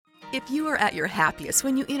If you are at your happiest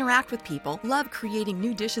when you interact with people, love creating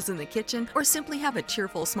new dishes in the kitchen, or simply have a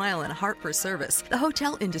cheerful smile and a heart for service, the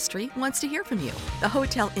hotel industry wants to hear from you. The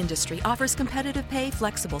hotel industry offers competitive pay,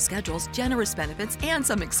 flexible schedules, generous benefits, and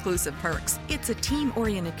some exclusive perks. It's a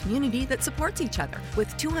team-oriented community that supports each other,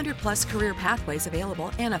 with 200-plus career pathways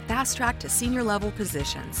available and a fast track to senior-level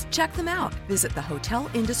positions. Check them out. Visit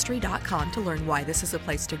thehotelindustry.com to learn why this is a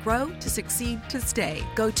place to grow, to succeed, to stay.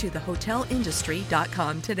 Go to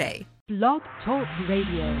thehotelindustry.com today. Blog Talk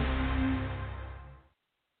Radio.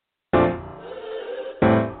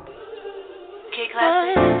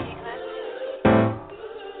 K-Classic.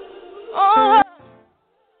 Oh.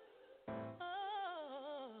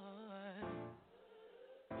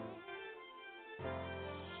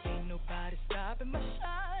 Ain't nobody stopping my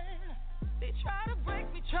shine. They try to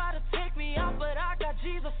break me, try to take me out, but I got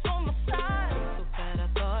Jesus on my side. So bad I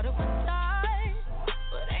thought it would die,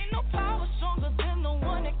 but ain't no power stronger than the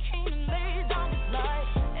one that came and laid down his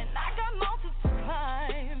life. And I got mountains to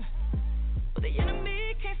climb, but the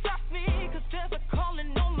enemy can't stop me, 'cause there's a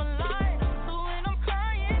calling on my life. So when I'm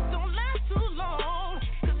crying, don't last too long,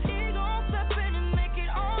 'cause he gon' step in and make it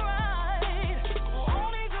alright.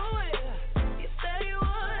 Won't he do it? He said he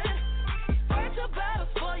would. Fight your battles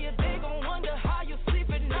for you, they gon' wonder how you sleep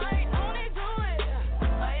at night. Won't he do it?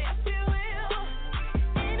 Yes, he will.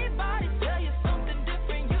 Anybody tell you something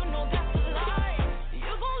different, you know that's a lie.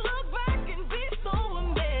 You gon' look back and be so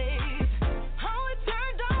amazed how it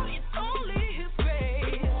turned out. It's only his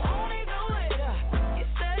grace. Won't he do it? He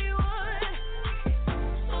said he would.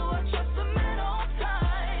 So I trust him at all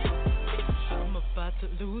times. I'm about to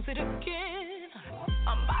lose it again.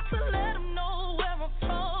 I'm about to let him know where I'm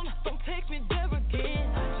from. Don't take me there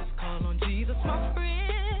again. I just call on Jesus, my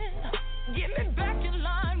friend. Get me back in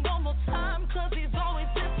line one more time, 'cause he's always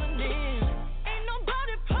listening. Ain't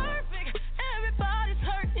nobody perfect, everybody's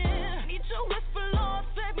hurting. Need your whisper, Lord,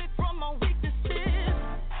 save me from my weaknesses,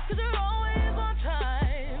 'cause you're always on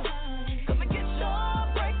time. Come and get your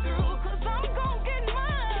breakthrough, 'cause I'm gon' get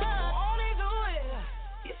mine. Won't he do it?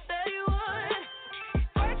 He said he would.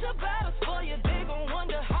 Fight your battles for you, they gon'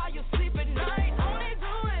 wonder how you sleep at night. Won't he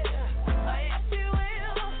do it? Yes, he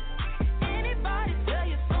will. Anybody tell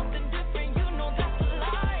you something different, you know that's a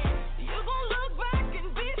lie. You gon' look back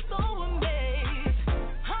and be so amazed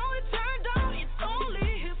how it turned out. It's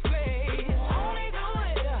only his grace. Won't he do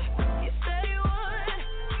it? He said he would.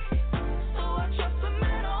 So I trust him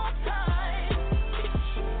at all times.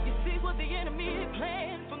 You see what the enemy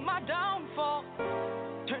planned for my downfall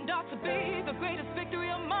turned out to be the greatest victory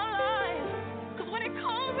of my life. 'Cause when it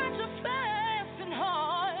comes at you fast and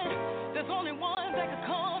hard, there's only one that can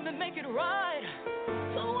come and make it right.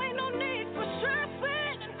 So ain't no need for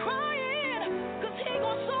stressing and crying, 'cause he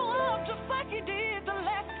gon' show up just like he did the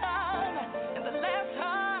last time. And the last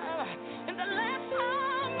time, and the last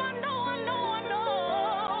time, I know.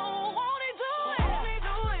 Won't he do it? Won't he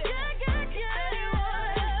do it? Yeah. Said he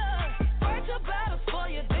would. Fight your battles for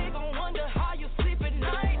you, they gon' wonder how you sleep at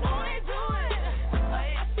night. Won't he do it?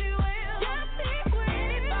 Yes, he will. Yes, he will.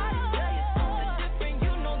 Anybody tell you something different,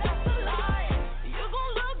 you know that's a lie. You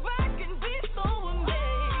gon' look back and be so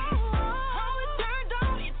amazed how it turned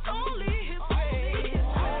out. It's only his grace.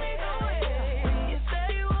 Won't he do it? He said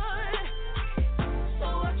he would. So I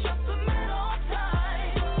trust him at all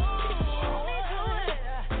times. Won't he do it?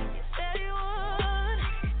 He said he would.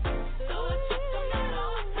 So I trust him at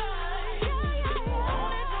all times.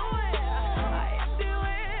 Won't he do it? Yes, he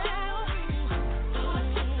will. So I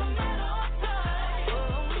trust him at all times.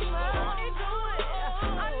 Won't he do it?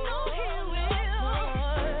 I know he will.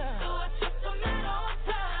 So I trust him at all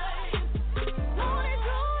times. Won't he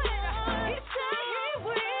do it? He said he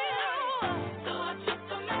will. So I trust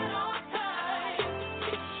him at all times.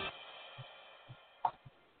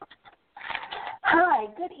 Hi,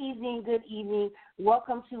 good evening.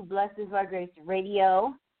 Welcome to Blessings by Grace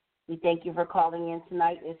Radio. We thank you for calling in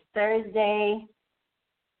tonight. It's Thursday,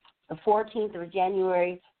 the 14th of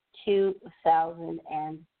January,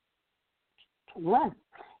 2021.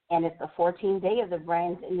 And it's the 14th day of the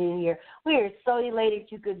brand new year. We are so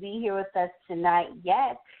elated you could be here with us tonight.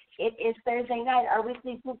 Yes, it is Thursday night, our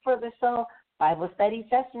weekly Food for the Soul Bible study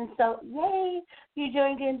session. So, yay, you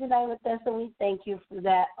joined in tonight with us, and we thank you for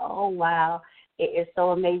that. Oh, wow. It is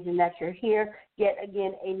so amazing that you're here. Yet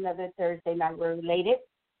again, another Thursday night. We're related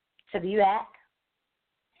to be back,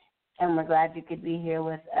 and we're glad you could be here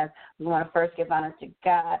with us. We want to first give honor to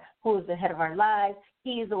God, who is the head of our lives.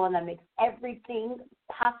 He is the one that makes everything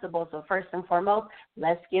possible. So first and foremost,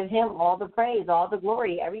 let's give him all the praise, all the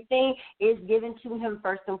glory. Everything is given to him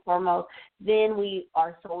first and foremost. Then we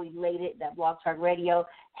are so elated that Blog Talk Radio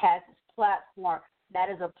has this platform That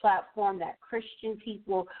is a platform that Christian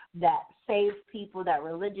people, that saved people, that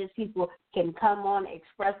religious people can come on,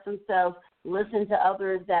 express themselves, listen to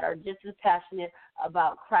others that are just as passionate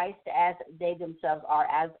about Christ as they themselves are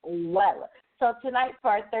as well. So tonight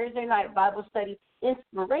for our Thursday night Bible study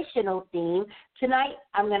inspirational theme, tonight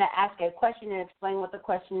I'm going to ask a question and explain what the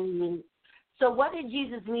question means. So what did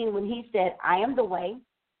Jesus mean when he said, I am the way,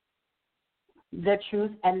 the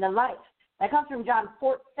truth, and the life? That comes from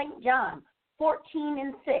St. John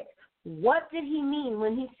 14:6. What did he mean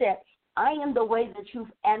when he said, I am the way, the truth,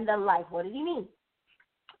 and the life? What did he mean?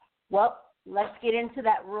 Well, let's get into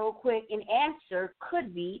that real quick. An answer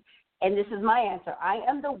could be, and this is my answer, I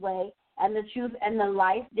am the way and the truth and the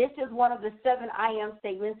life. This is one of the 7 I am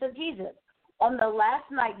statements of Jesus. On the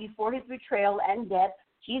last night before his betrayal and death,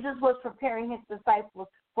 Jesus was preparing his disciples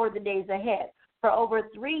for the days ahead. For over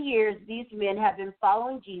 3 years, these men have been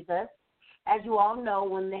following Jesus. As you all know,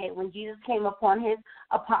 when Jesus came upon his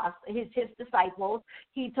apostles, his disciples,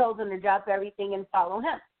 he told them to drop everything and follow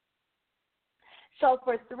him. So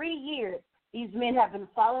for 3 years, these men have been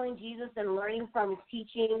following Jesus and learning from his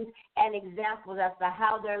teachings and examples as to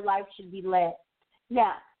how their life should be led.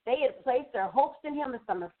 Now, they had placed their hopes in him as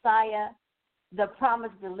the Messiah, the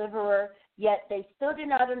promised deliverer, yet they still did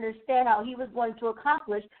not understand how he was going to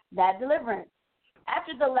accomplish that deliverance.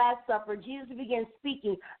 After the Last Supper, Jesus began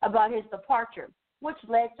speaking about his departure, which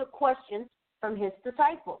led to questions from his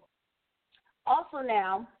disciples. Also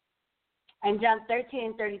now, in John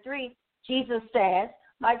 13:33, Jesus says,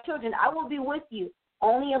 my children, I will be with you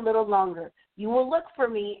only a little longer. You will look for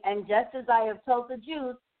me, and just as I have told the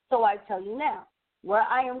Jews, so I tell you now. Where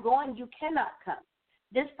I am going, you cannot come.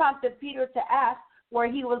 This prompted Peter to ask where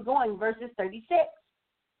he was going, verses 36.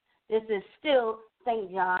 This is still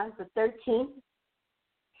St. John, the 13th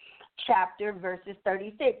chapter, verses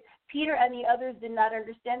 36. Peter and the others did not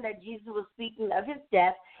understand that Jesus was speaking of his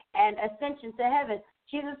death and ascension to heaven.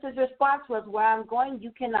 Jesus' response was, where I'm going,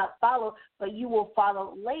 you cannot follow, but you will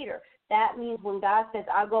follow later. That means when God says,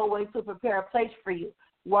 I'll go away to prepare a place for you.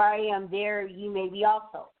 Where I am, there you may be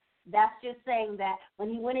also. That's just saying that when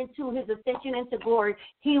he went into his ascension into glory,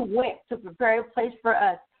 he went to prepare a place for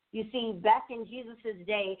us. You see, back in Jesus'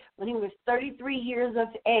 day, when he was 33 years of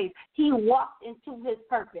age, he walked into his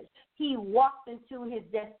purpose. He walked into his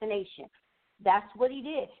destination. That's what he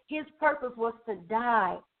did. His purpose was to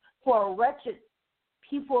die for a wretched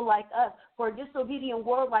people like us, for a disobedient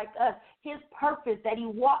world like us. His purpose, that he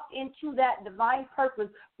walked into that divine purpose,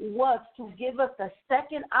 was to give us a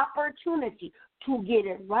second opportunity to get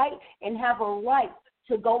it right and have a right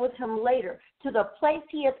to go with him later to the place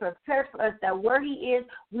he has prepared for us, that where he is,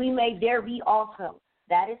 we may there be also.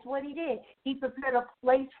 That is what he did. He prepared a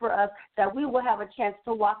place for us that we will have a chance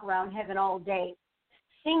to walk around heaven all day,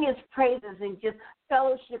 sing his praises and just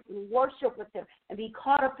fellowship and worship with him and be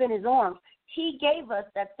caught up in his arms. He gave us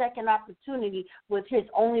that second opportunity with his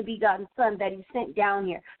only begotten son that he sent down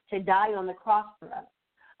here to die on the cross for us.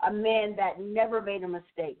 A man that never made a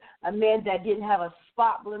mistake, a man that didn't have a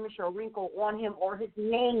spot, blemish, or wrinkle on him or his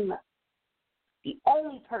name. The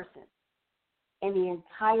only person in the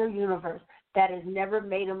entire universe that has never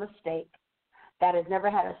made a mistake, that has never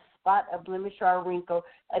had a spot, a blemish, or a wrinkle,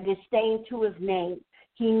 a disdain to his name.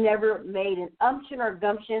 He never made an umption or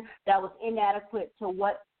gumption that was inadequate to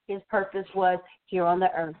what his purpose was here on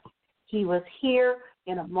the earth. He was here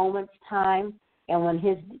in a moment's time, and when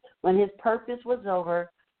his purpose was over,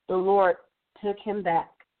 the Lord took him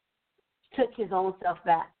back, took his own self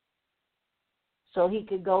back, so he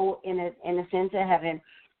could go in a sense to heaven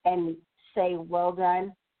and say, well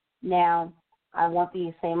done. Now I want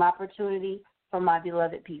the same opportunity for my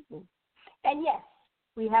beloved people. And yes,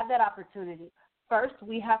 we have that opportunity. First,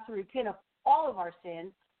 we have to repent of all of our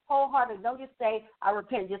sins wholeheartedly. Don't just say, I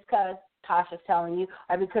repent just because Tasha's telling you,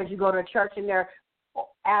 or because you go to a church and they're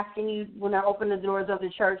asking you when they open the doors of the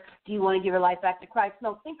church, do you want to give your life back to Christ?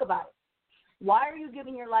 No, think about it. Why are you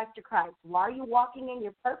giving your life to Christ? Why are you walking in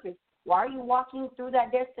your purpose? Why are you walking through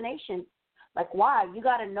that destination? Like, why? You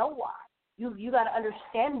got to know why. You got to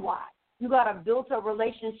understand why. You got to build a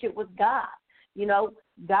relationship with God. You know,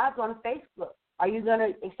 God's on Facebook. Are you going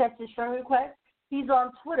to accept his friend request? He's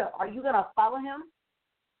on Twitter. Are you going to follow him?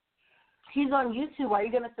 He's on YouTube. Are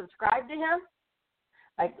you going to subscribe to him?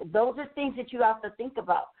 Like, those are things that you have to think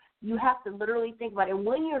about. You have to literally think about it. And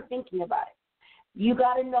when you're thinking about it, you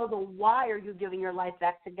got to know the why are you giving your life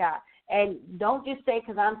back to God. And don't just say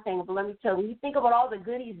because I'm saying it, but let me tell you, when you think about all the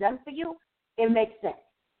good he's done for you, it makes sense.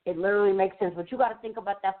 It literally makes sense. But you got to think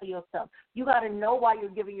about that for yourself. You got to know why you're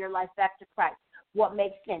giving your life back to Christ. what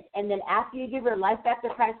makes sense. And then after you give your life back to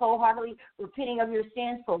Christ wholeheartedly, repenting of your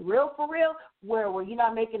sins for real, where you're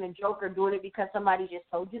not making a joke or doing it because somebody just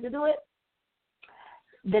told you to do it,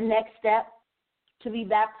 the next step, to be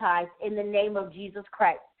baptized in the name of Jesus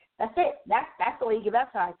Christ. That's it. That's the way you get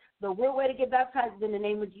baptized. The real way to get baptized is in the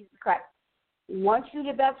name of Jesus Christ. Once you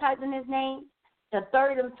get baptized in his name, the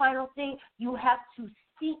third and final thing, you have to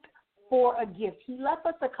seek for a gift. He left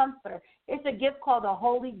us a comforter. It's a gift called the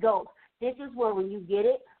Holy Ghost. This is where when you get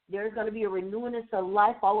it, there's going to be a renewingness of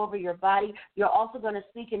life all over your body. You're also going to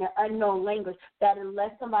speak in an unknown language that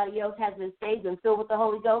unless somebody else has been saved and filled with the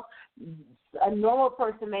Holy Ghost, a normal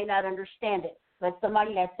person may not understand it. But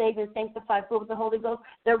somebody that's saved and sanctified, filled with the Holy Ghost,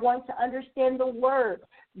 they're going to understand the words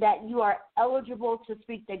that you are eligible to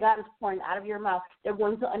speak, that God is pouring out of your mouth. They're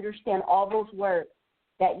going to understand all those words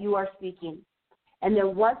that you are speaking. And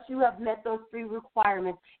then once you have met those three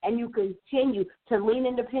requirements and you continue to lean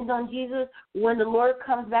and depend on Jesus, when the Lord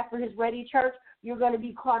comes back for his ready church, you're going to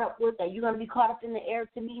be caught up with that. You're going to be caught up in the air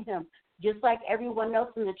to meet him, just like everyone else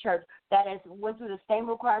in the church that has went through the same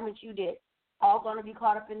requirements you did. All going to be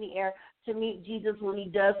caught up in the air to meet Jesus when he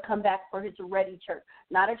does come back for his ready church.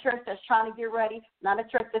 Not a church that's trying to get ready, not a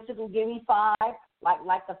church that's going to give me five,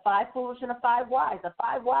 like the five foolish and the five wise. The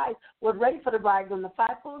five wise were ready for the bridegroom. The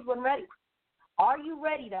five foolish weren't ready. Are you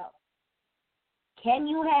ready, though? Can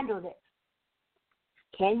you handle this?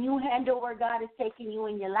 Can you handle where God is taking you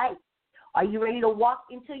in your life? Are you ready to walk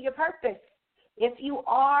into your purpose? If you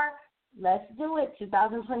are, let's do it.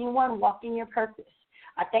 2021, walk in your purpose.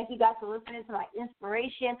 I thank you guys for listening to my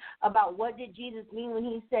inspiration about what did Jesus mean when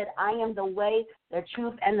he said, I am the way, the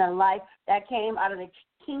truth, and the life. That came out of the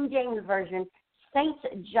King James Version, St.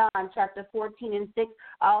 John chapter 14 and 6.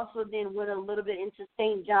 I also then went a little bit into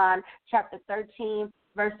St. John chapter 13,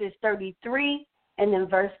 verses 33, and then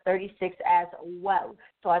verse 36 as well.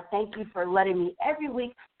 So I thank you for letting me every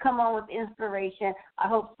week come on with inspiration. I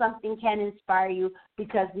hope something can inspire you,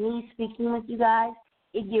 because me speaking with you guys,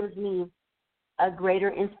 it gives me a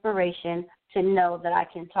greater inspiration to know that I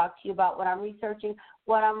can talk to you about what I'm researching,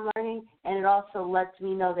 what I'm learning, and it also lets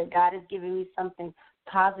me know that God is giving me something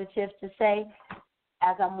positive to say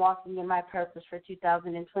as I'm walking in my purpose for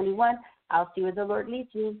 2021. I'll see where the Lord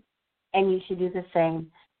leads me, and you should do the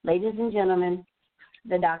same. Ladies and gentlemen,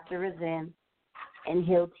 the doctor is in, and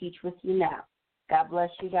he'll teach with you now. God bless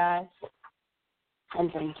you guys,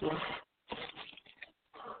 and thank you.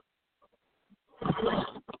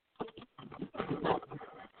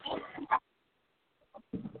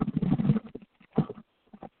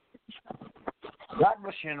 God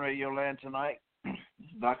bless you in Radio Land tonight. This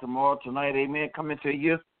is Dr. Moore tonight, amen, coming to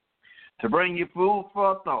you to bring you food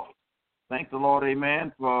for thought. Thank the Lord,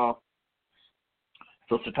 amen, for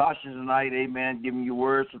Sister Tasha tonight, amen, giving you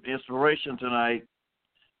words of inspiration tonight.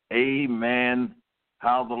 Amen,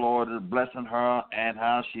 how the Lord is blessing her and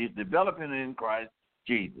how she's developing in Christ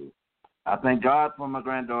Jesus. I thank God for my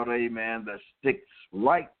granddaughter, amen, that sticks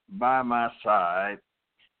right by my side,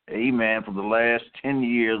 amen, for the last 10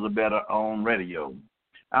 years or better on radio.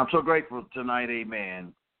 I'm so grateful tonight,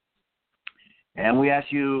 amen. And we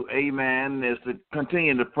ask you, amen, is to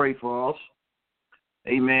continue to pray for us,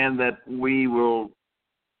 amen, that we will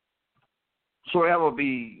so ever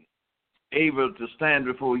be able to stand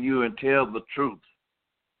before you and tell the truth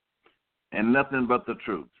and nothing but the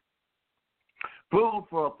truth. Food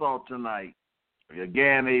for thought tonight.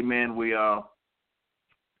 Again, amen, we are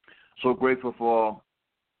so grateful for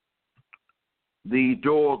the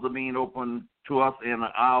doors are being opened to us in an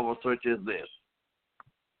hour such as this.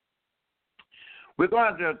 We're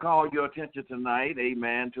going to call your attention tonight,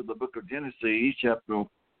 amen, to the book of Genesis, chapter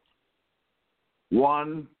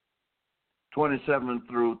 1, 27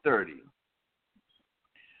 through 30.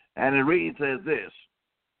 And it reads as this.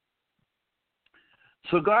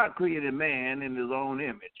 So God created man in his own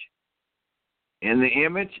image. In the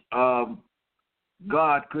image of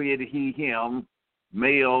God created he him,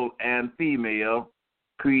 male and female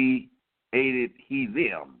created he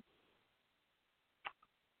them.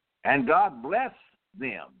 And God blessed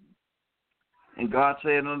them. And God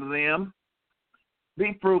said unto them,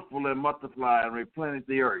 be fruitful and multiply and replenish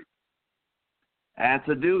the earth, and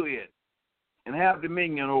subdue it, and have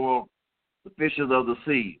dominion over the fishes of the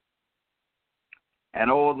sea, and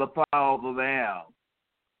over the fowls of the air,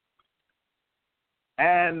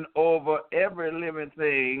 and over every living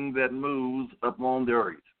thing that moves upon the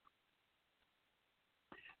earth.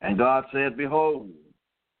 And God said, behold,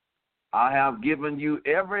 I have given you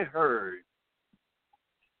every herb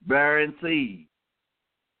bearing seed,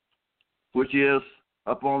 which is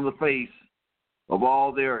upon the face of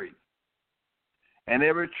all the earth, and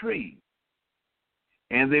every tree,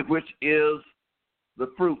 and which is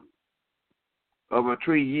the fruit of a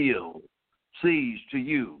tree yield seeds to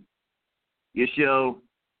you, it shall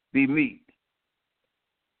be meat.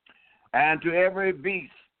 And to every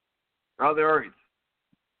beast of the earth,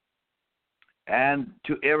 and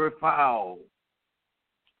to every fowl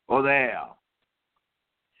of the air,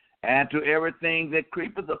 and to everything that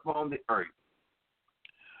creepeth upon the earth,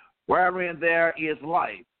 wherein there is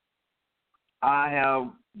life, I have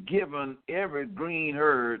given every green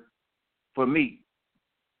herb for meat.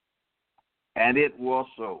 And it was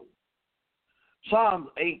so. Psalms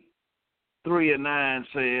 8:3-9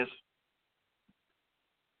 says,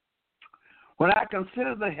 when I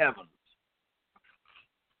consider the heavens,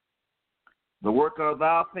 the work of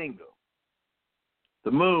thy finger,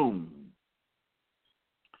 the moon,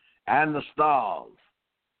 and the stars,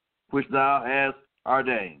 which thou hast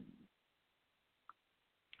ordained.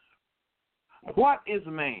 What is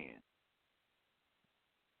man,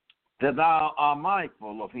 that thou art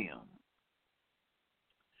mindful of him?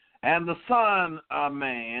 And the Son of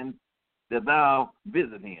Man, that thou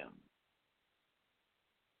visit him?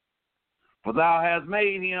 For thou hast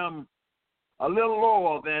made him a little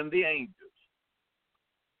lower than the angels,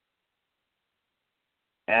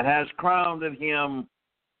 and hast crowned him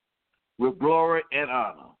with glory and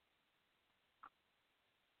honor.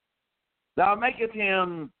 Thou makest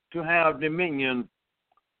him to have dominion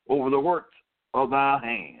over the works of thy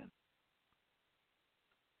hand.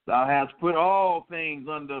 Thou hast put all things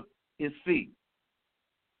under his feet,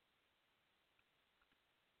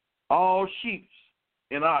 all sheep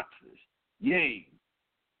and oxen, yea,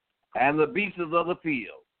 and the beasts of the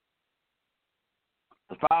field,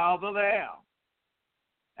 the fowls of the air,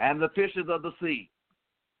 and the fishes of the sea,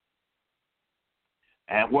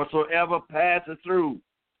 and whatsoever passes through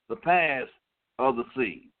the paths of the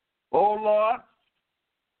sea. O Lord,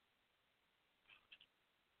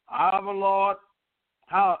 our Lord,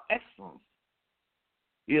 how excellent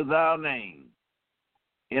is thy name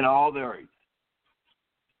in all the earth.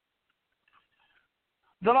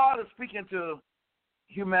 The Lord is speaking to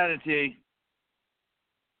humanity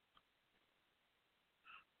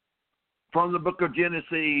from the book of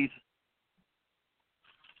Genesis,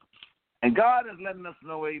 and God is letting us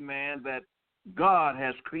know, amen, that God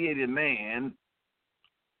has created man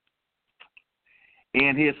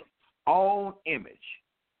in his own image.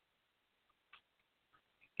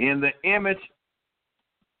 In the image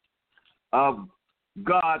of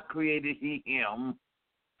God created he him,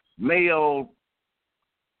 male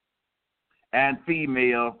and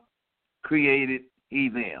female created he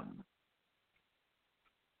them.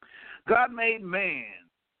 God made man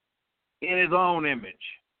in his own image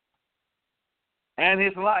and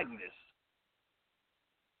his likeness.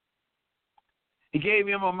 He gave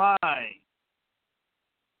him a mind.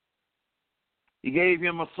 He gave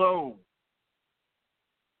him a soul.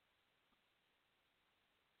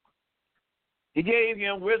 He gave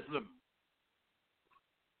him wisdom.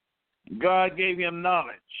 God gave him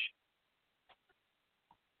knowledge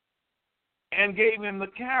and gave him the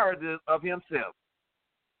character of himself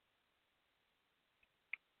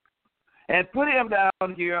and put him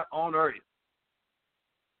down here on earth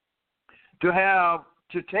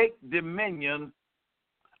to take dominion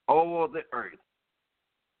over the earth.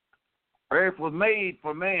 Earth was made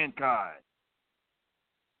for mankind.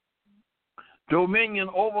 Dominion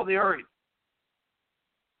over the earth.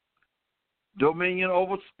 Dominion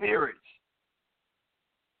over spirits.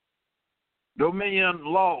 Dominion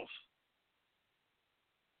lost.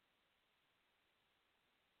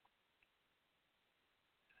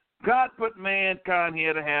 God put mankind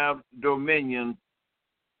here to have dominion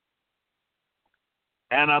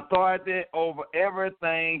and authority over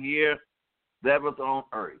everything here that was on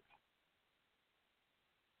earth.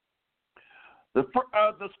 The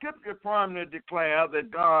scripture firmly declares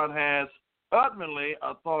that God has ultimately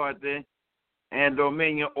authority and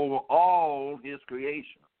dominion over all his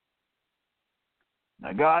creation.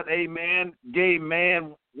 Now, God, amen, gave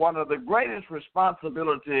man one of the greatest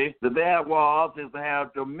responsibilities that there was is to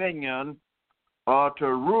have dominion or to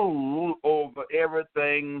rule over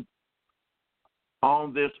everything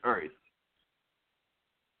on this earth.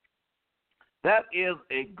 That is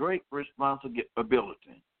a great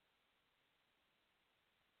responsibility.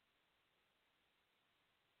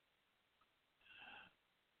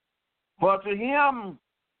 For to him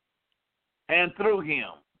and through him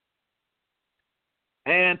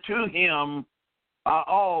and to him are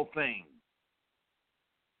all things.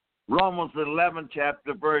 Romans 11,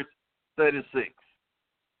 chapter, verse 36.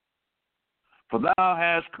 For thou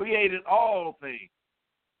hast created all things,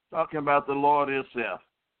 talking about the Lord himself,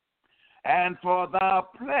 and for thy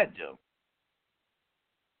pleasure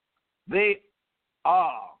they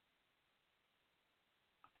are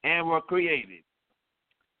and were created.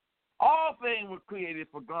 All things were created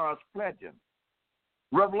for God's pleasure.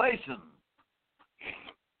 Revelation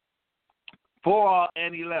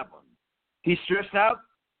 4:11. He stretched out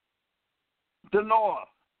the north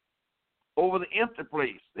over the empty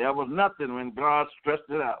place. There was nothing when God stretched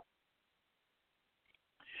it out.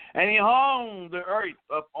 And he hung the earth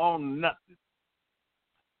up on nothing.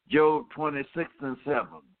 Job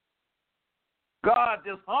 26:7. God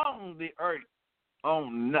just hung the earth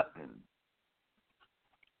on nothing.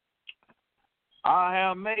 I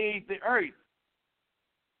have made the earth.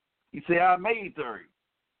 He said, I made the earth,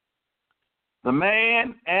 the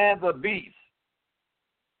man and the beast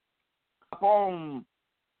upon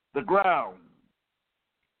the ground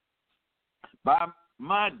by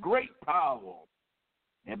my great power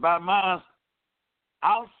and by my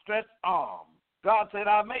outstretched arm. God said,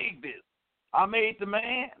 I made this. I made the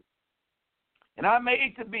man and I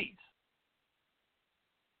made the beast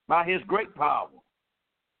by his great power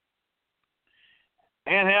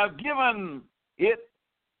and have given it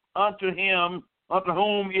unto him, unto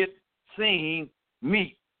whom it seemed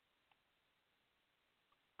meet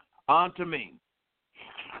unto me.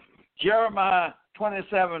 Jeremiah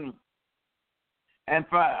 27:5.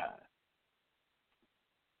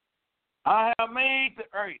 I have made the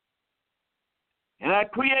earth, and I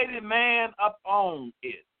created man upon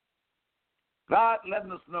it. God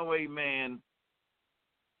letting us know, amen,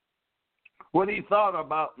 what he thought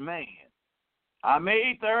about man. I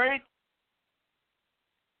made the earth,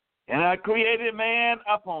 and I created man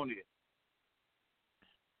upon it.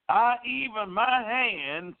 Even my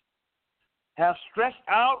hands have stretched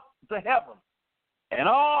out to heaven, and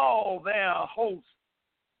all their hosts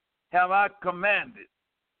have I commanded.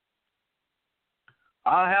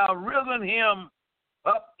 I have risen him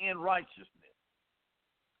up in righteousness,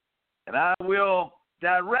 and I will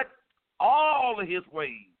direct all of his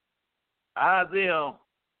ways. Isaiah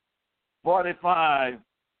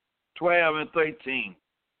 45:12-13.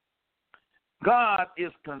 God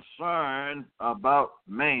is concerned about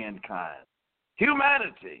mankind,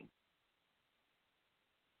 humanity.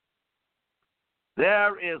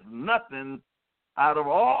 There is nothing out of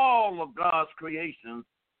all of God's creation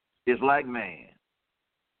is like man.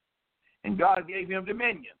 And God gave him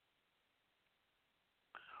dominion,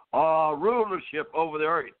 rulership over the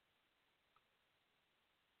earth.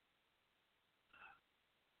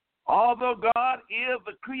 Although God is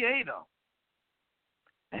the creator,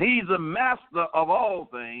 he's the master of all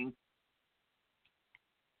things,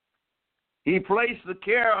 he placed the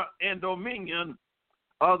care and dominion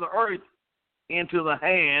of the earth into the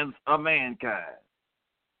hands of mankind.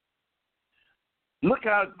 Look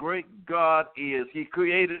how great God is. He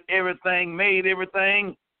created everything, made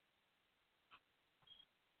everything,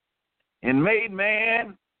 and made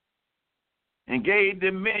man and gave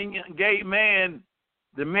man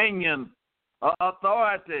dominion,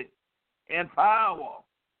 authority, and power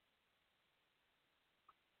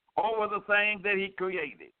over the things that he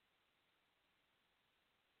created.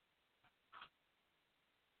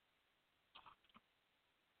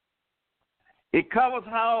 It covers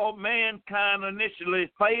how mankind initially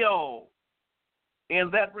failed in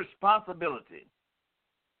that responsibility,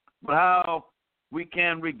 but how we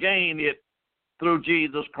can regain it through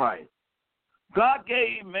Jesus Christ. God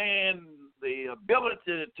gave man the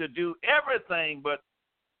ability to do everything, but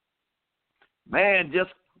man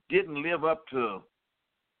just didn't live up to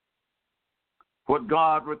what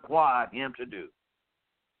God required him to do.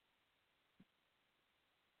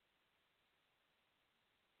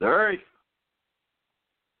 The earth,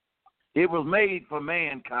 it was made for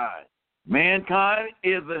mankind. Mankind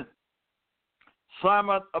is the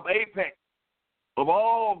summit of apex of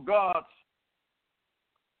all God's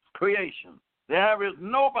creation. There is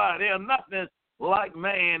nobody or nothing like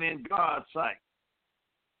man in God's sight.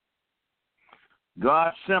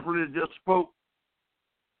 God simply just spoke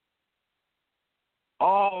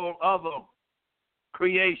all other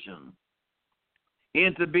creation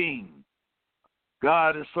into being.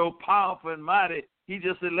 God is so powerful and mighty, he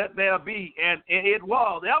just said, let there be, and it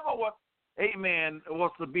was. Ever what, amen,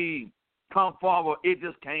 was to be come forward, it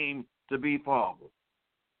just came to be forward.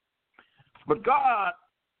 But God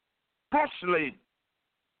especially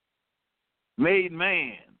made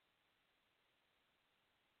man.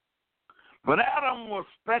 But Adam was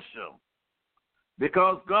special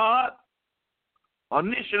because God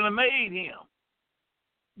initially made him.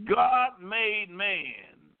 God made man.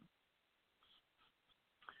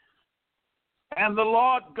 And the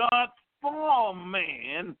Lord God formed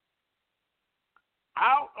man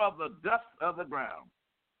out of the dust of the ground.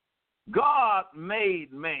 God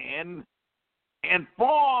made man and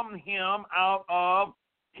formed him out of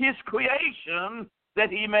his creation that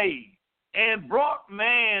he made, and brought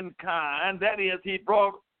mankind, that is, he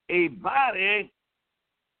brought a body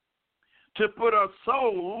to put a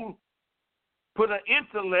soul, put an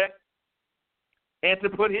intellect, and to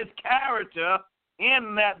put his character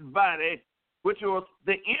in that body, which was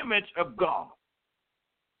the image of God.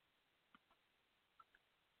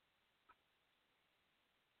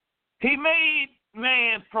 He made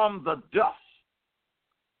man from the dust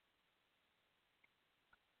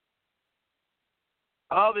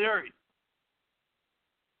of the earth.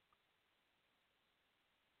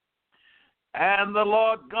 And the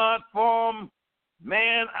Lord God formed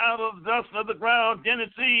man out of the dust of the ground,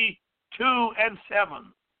 Genesis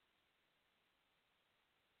 2:7.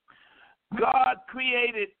 God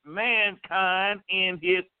created mankind in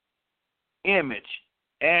his image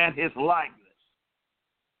and his likeness.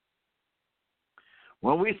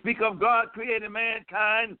 When we speak of God creating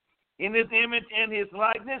mankind in his image and his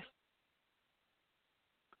likeness,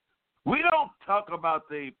 we don't talk about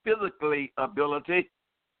the physical ability.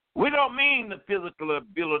 We don't mean the physical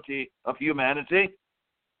ability of humanity.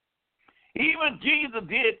 Even Jesus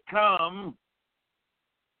did come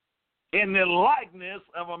in the likeness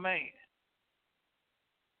of a man.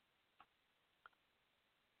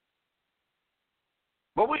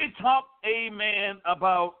 But we talk, amen,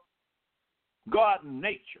 about God's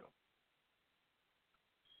nature.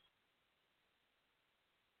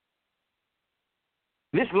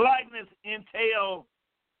 This likeness entails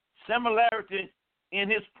similarity in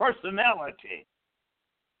his personality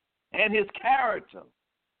and his character.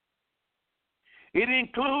 It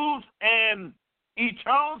includes an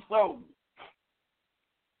eternal soul.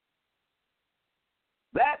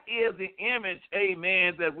 That is the image,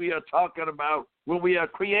 amen, that we are talking about when we are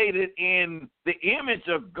created in the image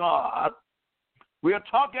of God. We are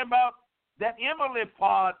talking about that inwardly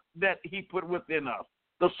part that he put within us,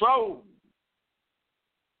 the soul.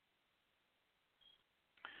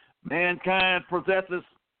 Mankind possesses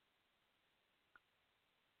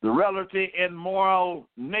the relative and moral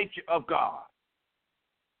nature of God.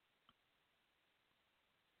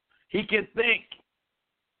 He can think.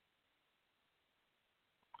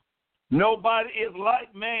 Nobody is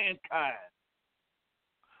like mankind.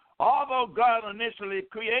 Although God initially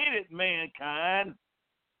created mankind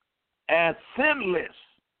as sinless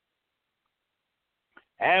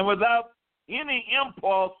and without any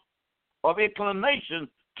impulse of inclination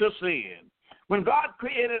to sin. When God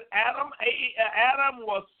created Adam, Adam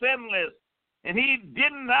was sinless, and he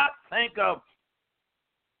did not think of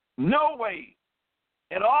no way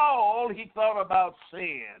at all he thought about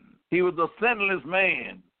sin. He was a sinless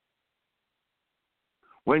man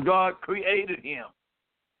when God created him.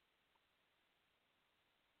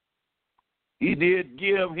 He did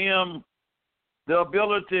give him the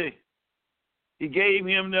ability. He gave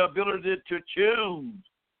him the ability to choose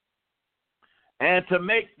and to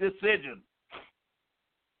make decisions.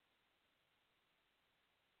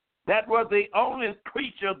 That was the only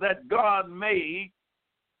creature that God made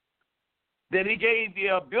that he gave the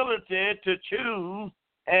ability to choose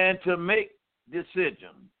and to make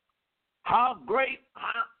decisions. How great,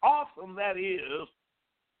 how awesome that is.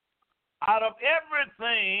 Out of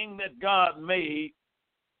everything that God made,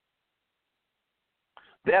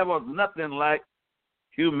 there was nothing like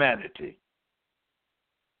humanity.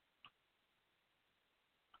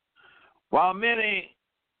 While many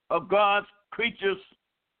of God's creatures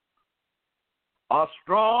are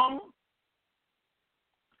strong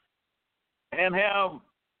and have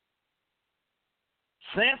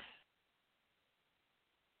sense,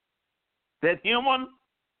 that the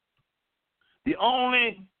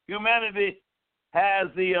only humanity has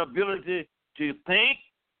the ability to think.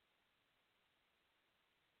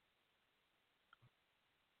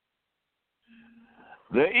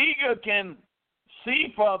 The eagle can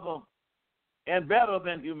see further and better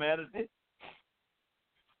than humanity,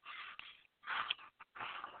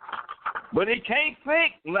 but it can't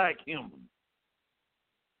think like humans.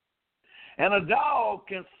 And a dog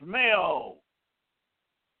can smell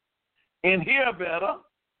and hear better,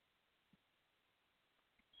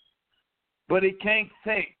 but it can't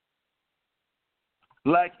think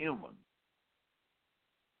like humans.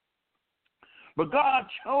 But God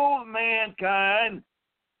chose mankind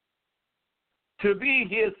to be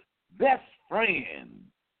his best friend.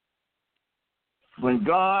 When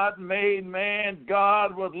God made man,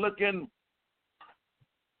 God was looking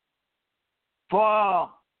for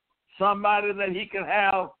somebody that he could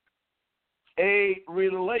have a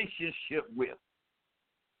relationship with.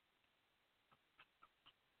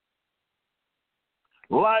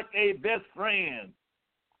 Like a best friend.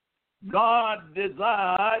 God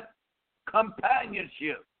desired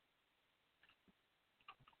companionship.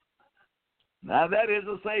 Now, that is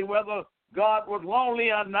to say, whether God was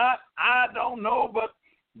lonely or not, I don't know, but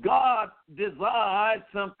God desired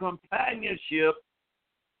some companionship,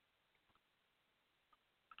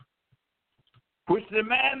 which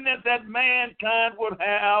demanded that mankind would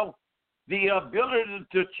have the ability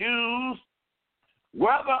to choose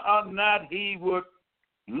whether or not he would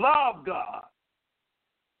love God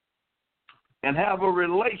and have a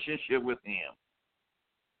relationship with him.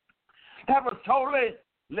 That was totally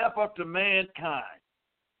left up to mankind.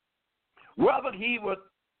 Whether he would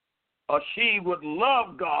or she would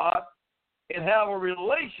love God and have a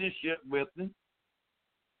relationship with him.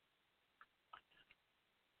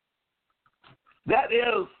 That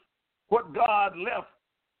is what God left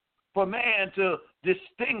for man to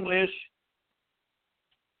distinguish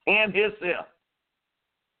in himself.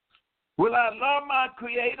 Will I love my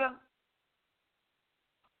Creator?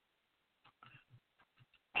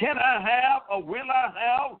 Can I have or will I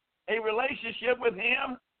have a relationship with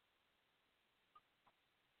him?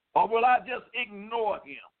 Or will I just ignore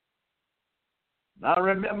him? Now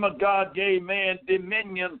remember, God gave man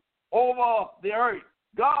dominion over the earth.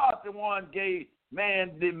 God, the one, gave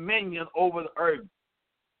man dominion over the earth.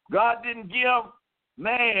 God didn't give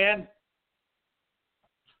man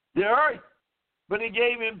the earth, but he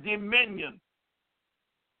gave him dominion.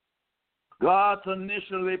 God's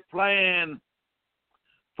initially planned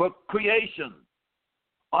for creation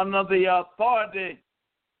under the authority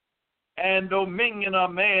and dominion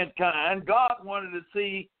of mankind. God wanted to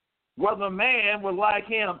see whether man was like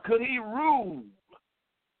him. Could he rule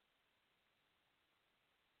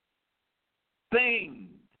things?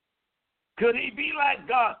 Could he be like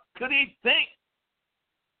God? Could he think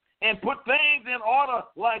and put things in order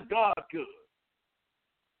like God could?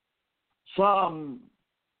 Psalm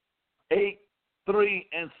 8, 3,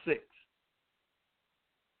 and 6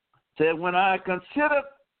 said, when I considered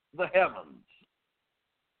the heavens,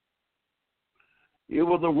 it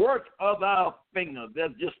was the work of our finger.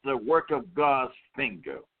 That's just the work of God's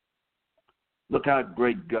finger. Look how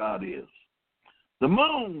great God is. The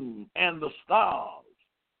moon and the stars,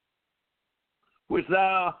 which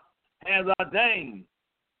thou hast ordained.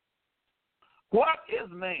 What is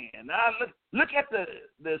man? Now look at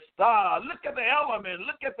the star, look at the element,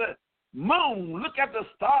 look at the moon, look at the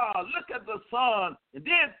star, look at the sun, and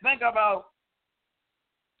then think about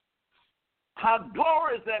how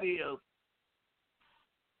glorious that is.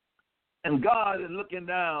 And God is looking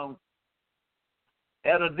down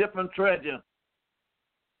at a different treasure,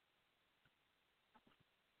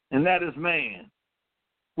 and that is man.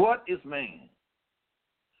 What is man?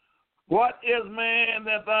 What is man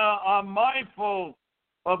that thou art mindful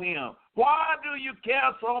of him? Why do you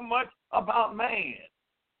care so much about man?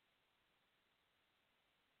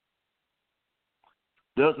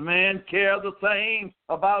 Does man care the same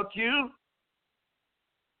about you?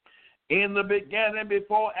 In the beginning,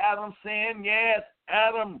 before Adam sinned, yes,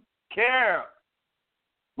 Adam cared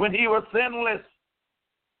when he was sinless.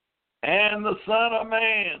 And the Son of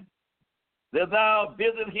Man, that thou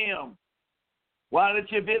visit him. Why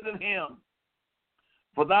did you visit him?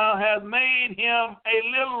 For thou hast made him a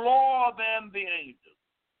little lower than the angels,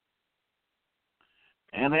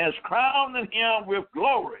 and hast crowned him with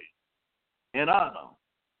glory and honor.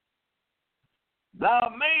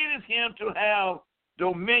 Thou madest him to have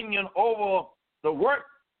dominion over the work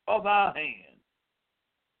of thy hand.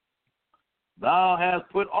 Thou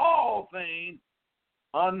hast put all things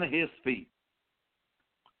under his feet.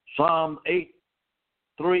 Psalm 8,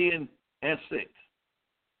 3 and 6.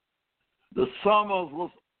 The psalmist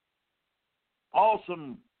was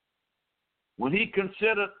awesome when he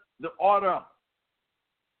considered the order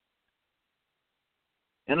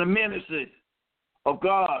and the ministry of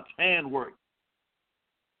God's handwork.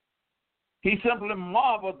 He simply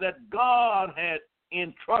marveled that God had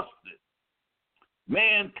entrusted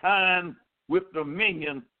mankind with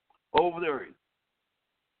dominion over the earth.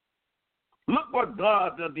 Look what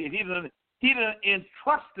God did. He done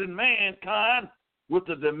entrusted mankind with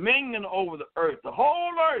the dominion over the earth. The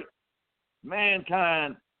whole earth,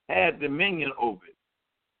 mankind had dominion over it.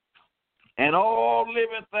 And all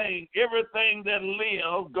living things, everything that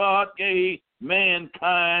lives, God gave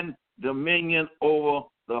mankind dominion over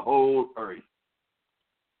the whole earth.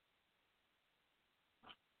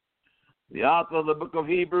 The author of the book of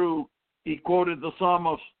Hebrews, he quoted the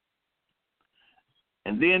psalmist,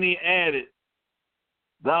 and then he added,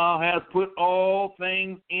 thou hast put all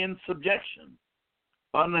things in subjection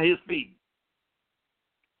under his feet.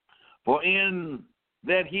 For in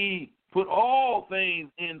that he put all things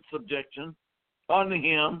in subjection under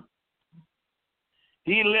him,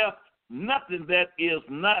 he left nothing that is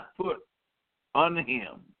not put unto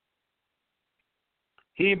him.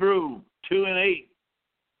 Hebrews 2:8.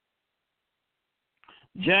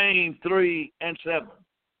 James 3:7.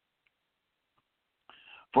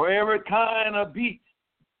 For every kind of beast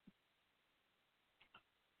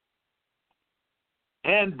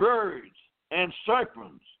and birds and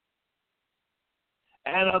serpents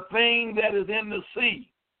and a thing that is in the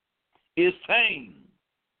sea is tamed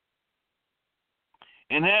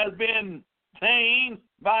and has been tamed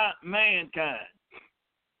by mankind.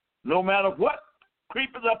 No matter what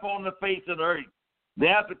creepers up on the face of the earth, they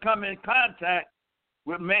have to come in contact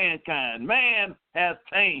with mankind. Man has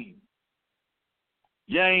tamed.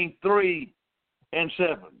 James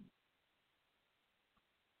 3:7.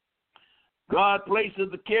 God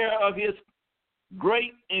places the care of his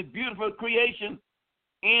great and beautiful creation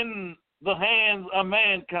in the hands of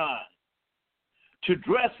mankind to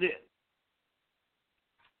dress it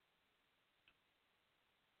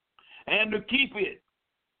and to keep it.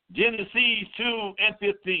 Genesis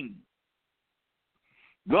 2:15.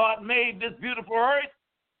 God made this beautiful earth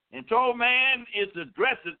and told man is to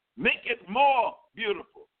dress it, make it more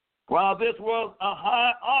beautiful. While this was a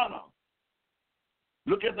high honor,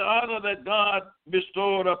 look at the honor that God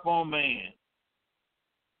bestowed upon man.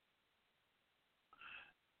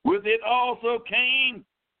 With it also came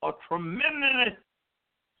a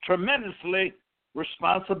tremendously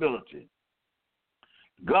responsibility.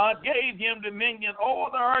 God gave him dominion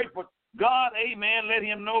over the earth, but God, amen, let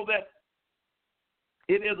him know that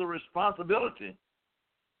it is a responsibility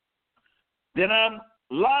that I'm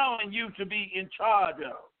allowing you to be in charge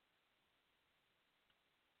of.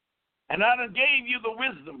 And I done gave you the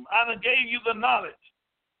wisdom. I done gave you the knowledge.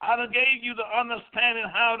 I done gave you the understanding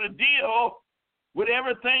how to deal with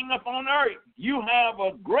everything upon earth. You have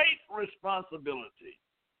a great responsibility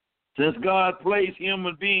since God placed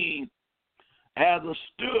human beings as a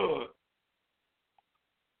steward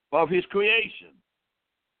of his creation.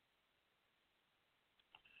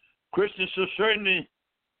 Christians should certainly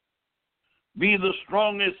be the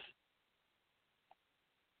strongest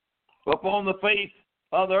upon the face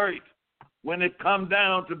of the earth when it comes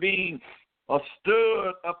down to being a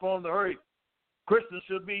steward upon the earth. Christians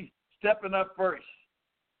should be stepping up first.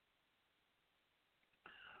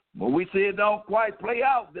 But we see it don't quite play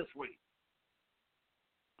out this way.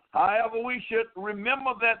 However, we should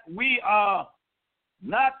remember that we are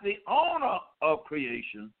not the owner of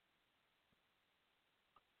creation.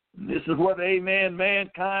 This is what, amen,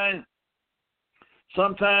 mankind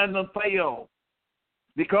sometimes fail,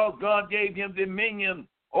 because God gave him dominion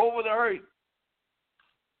over the earth.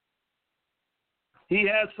 He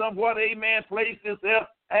has somewhat, amen, placed himself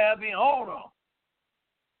as the owner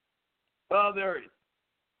of the earth.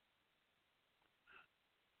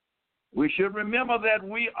 We should remember that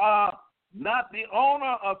we are not the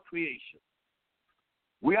owner of creation.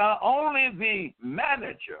 We are only the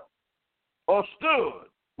manager or steward.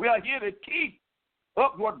 We are here to keep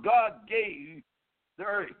up what God gave the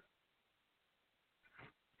earth.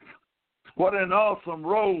 What an awesome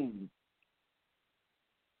role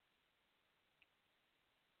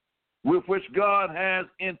with which God has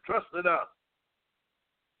entrusted us.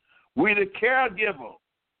 We're the caregiver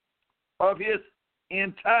of his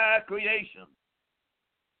entire creation.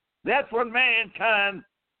 That's what mankind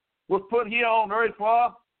was put here on earth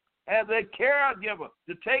for, as a caregiver,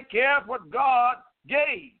 to take care of what God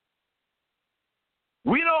gave.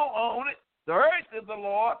 We don't own it. The earth is the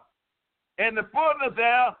Lord, and the fullness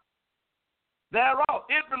thereof.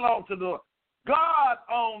 It belongs to the Lord. God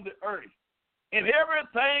owns the earth and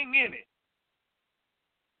everything in it.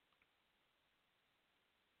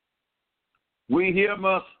 We here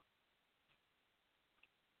must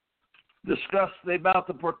discuss about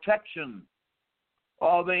the protection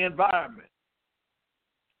of the environment.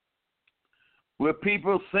 With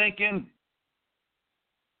people thinking,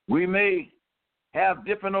 we may have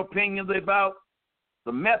different opinions about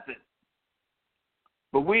the method,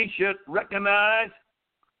 but we should recognize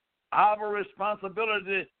our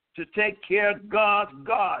responsibility to take care of God's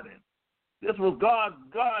garden. This was God's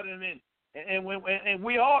garden, and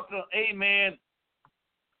we ought to, amen,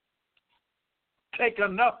 take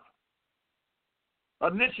enough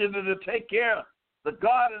initiative to take care of the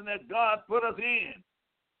garden that God put us in.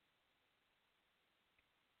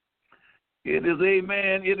 It is,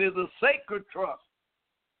 amen, it is a sacred trust.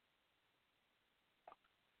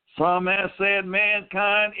 Some have said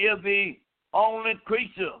mankind is the only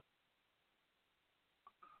creature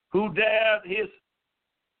who dared his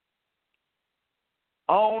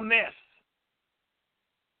own nest,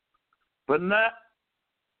 but no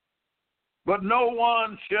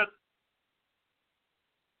one should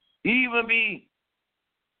even be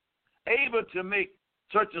able to make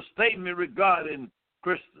such a statement regarding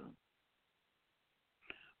Christians.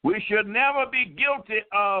 We should never be guilty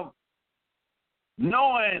of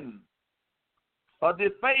knowing or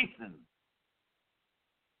defacing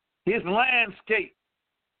his landscape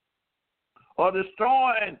or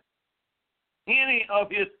destroying any of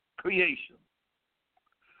his creation.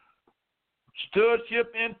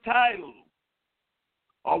 Stewardship entitled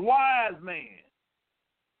a wise man.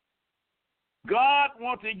 God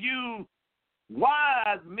wants to use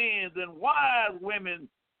wise men and wise women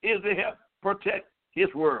is to help protect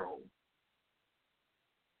his world.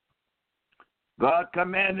 God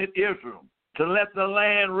commanded Israel to let the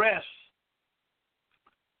land rest,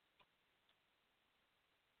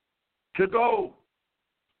 to go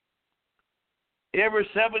every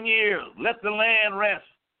 7 years, let the land rest.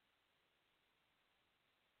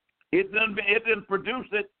 It didn't produce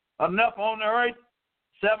it enough on the earth.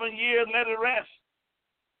 7 years, let it rest.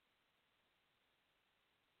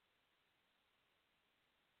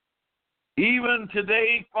 Even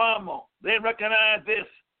today, farmers, they recognize this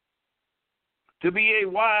to be a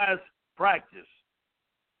wise practice.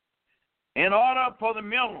 In order for the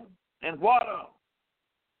milk and water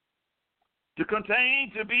to continue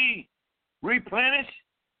to be replenished,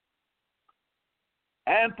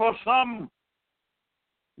 and for some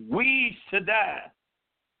weeds to die,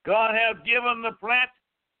 God has given the plant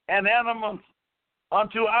and animals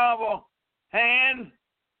unto our hands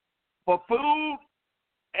for food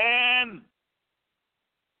and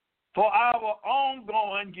for our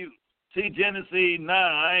ongoing use. See Genesis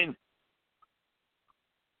 9,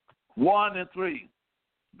 1 and 3.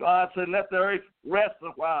 God said, let the earth rest a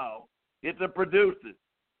while. It to produce it.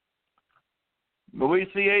 But we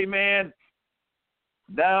see, amen,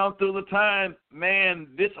 down through the time, man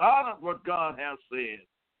dishonored what God has said.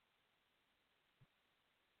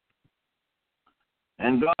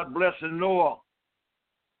 And God blessed Noah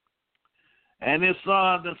and his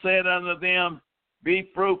sons and said unto them,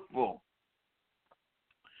 be fruitful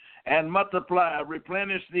and multiply,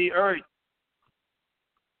 replenish the earth,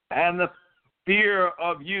 and the fear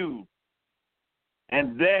of you,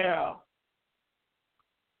 and there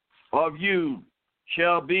of you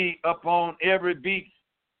shall be upon every beast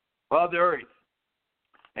of the earth,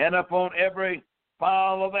 and upon every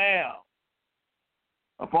fowl of the air,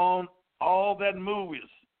 upon all that moves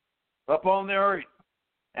upon the earth,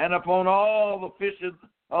 and upon all the fishes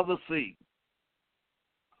of the sea.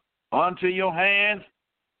 Unto your hands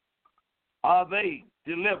are they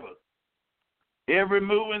delivered. Every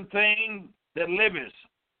moving thing that liveth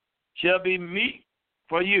shall be meat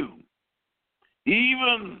for you.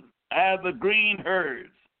 Even as the green herds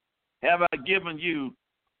have I given you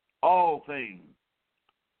all things.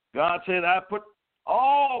 God said, I put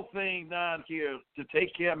all things down here to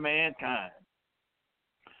take care of mankind.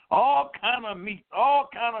 All kind of meat, all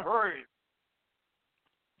kind of herds.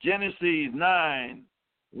 Genesis 9,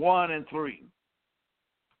 1 and 3.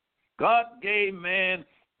 God gave man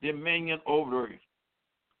dominion over the earth.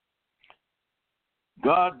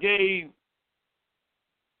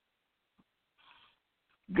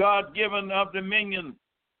 God given of dominion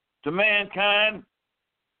to mankind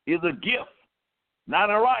is a gift, not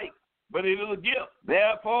a right, but it is a gift.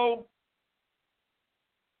 Therefore,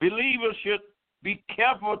 believers should be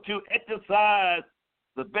careful to exercise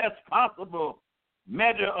the best possible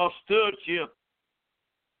measure of stewardship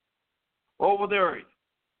over the earth.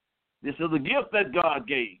 This is a gift that God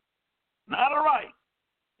gave, not a right.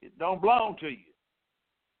 It don't belong to you.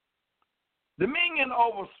 Dominion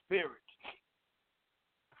over spirits.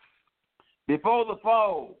 Before the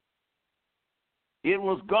fall, it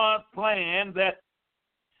was God's plan that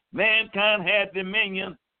mankind had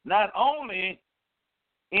dominion not only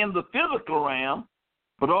in the physical realm,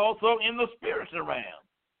 but also in the spiritual realm.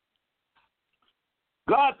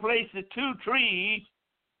 God placed the two trees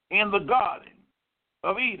in the Garden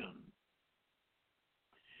of Eden.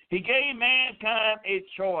 He gave mankind a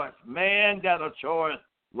choice. Man got a choice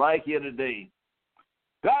right here today.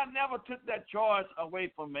 God never took that choice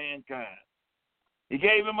away from mankind. He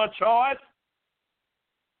gave him a choice.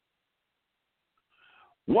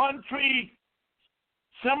 One tree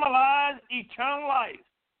symbolized eternal life,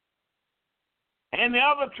 and the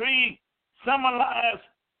other tree symbolized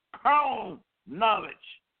carnal knowledge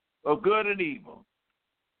of good and evil.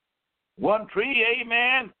 One tree,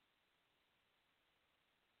 amen,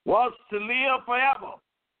 was to live forever.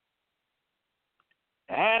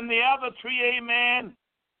 And the other tree, amen,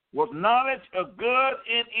 was knowledge of good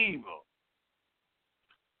and evil.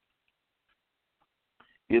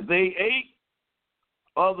 If they ate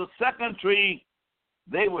of the second tree,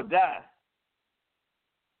 they would die.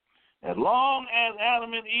 As long as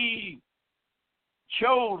Adam and Eve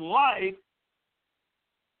chose life,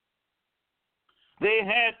 they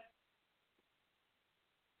had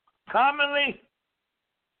commonly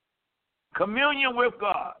communion with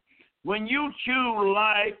God. When you choose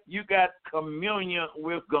life, you got communion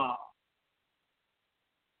with God.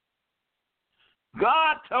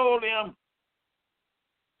 God told him,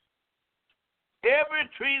 every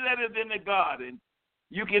tree that is in the garden,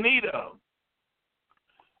 you can eat of.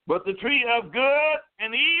 But the tree of good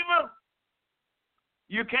and evil,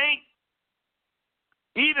 you can't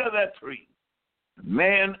eat of that tree.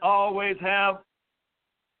 Man always have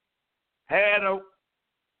had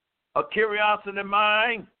a curiosity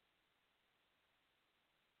mind.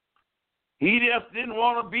 He just didn't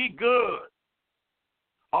want to be good.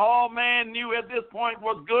 All man knew at this point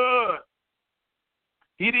was good.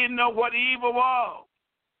 He didn't know what evil was.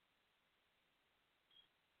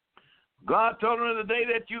 God told him the day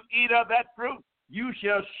that you eat of that fruit, you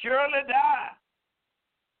shall surely die.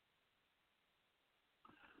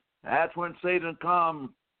 That's when Satan comes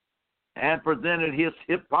and presented his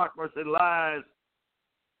hypocrisy lies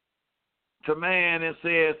to man and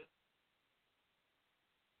says,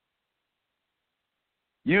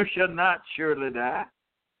 you shall not surely die.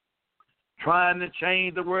 Trying to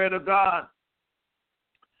change the word of God.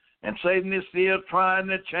 And Satan is still trying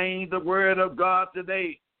to change the word of God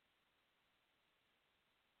today.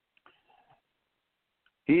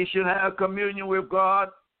 He should have communion with God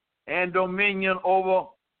and dominion over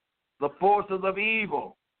the forces of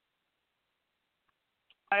evil.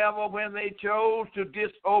 However, when they chose to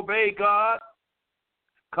disobey God's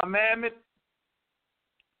commandment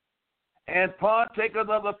and partakers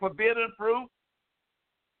of the forbidden fruit,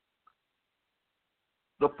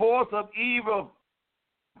 the force of evil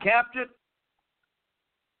captured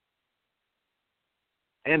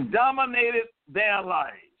and dominated their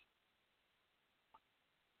lives.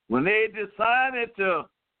 When they decided to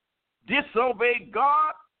disobey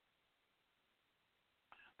God,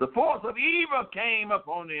 the force of evil came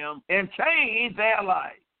upon them and changed their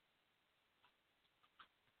life.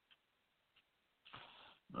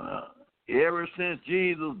 Ever since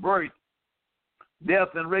Jesus' birth, death,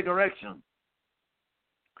 and resurrection,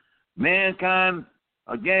 mankind,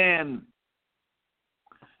 again,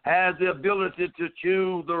 has the ability to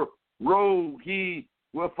choose the road he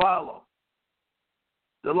will follow.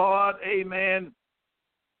 The Lord, amen,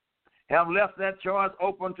 have left that choice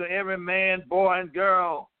open to every man, boy, and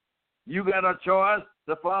girl. You got a choice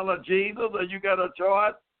to follow Jesus, or you got a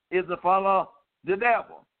choice is to follow the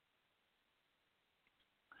devil.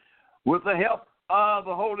 With the help of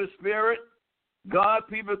the Holy Spirit, God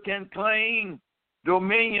people can claim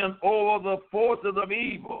dominion over the forces of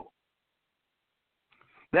evil.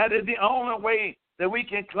 That is the only way that we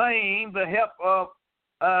can claim the help of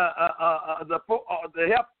the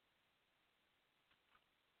help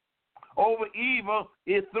over evil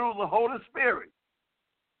is through the Holy Spirit.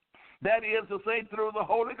 That is to say, through the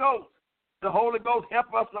Holy Ghost. The Holy Ghost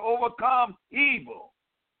helps us to overcome evil.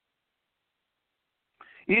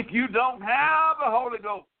 If you don't have the Holy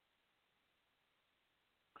Ghost,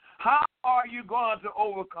 how are you going to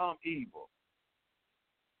overcome evil?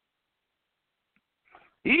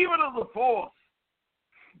 Even as a force,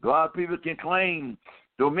 God people can claim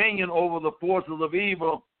dominion over the forces of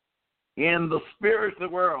evil in the spiritual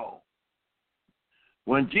world.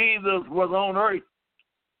 When Jesus was on earth,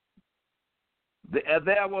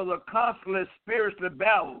 there was a constantly spiritual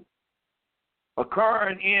battle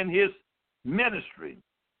occurring in his ministry.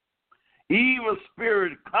 Evil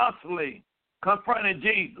spirit constantly confronted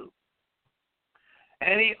Jesus,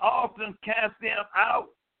 and he often cast them out.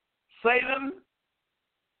 Satan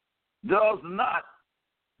does not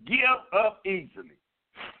give up easily.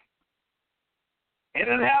 And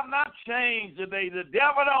it have not changed today. The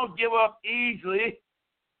devil don't give up easily.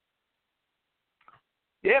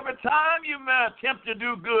 Every time you may attempt to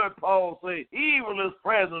do good, Paul says, evil is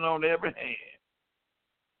present on every hand.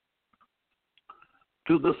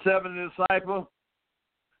 To the 70 disciples,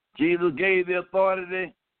 Jesus gave the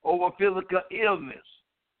authority over physical illness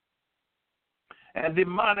and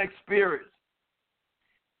demonic spirits.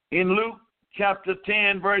 In Luke chapter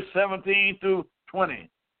 10, verse 17 through 20.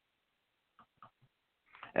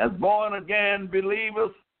 As born-again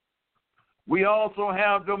believers, we also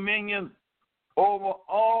have dominion over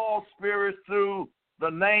all spirits through the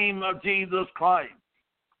name of Jesus Christ.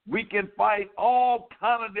 We can fight all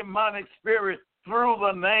kind of demonic spirits through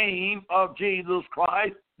the name of Jesus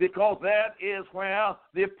Christ, because that is where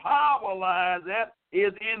the power lies at,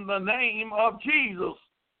 is in the name of Jesus.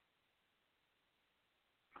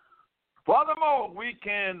 Furthermore, we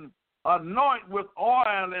can anoint with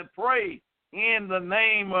oil and pray in the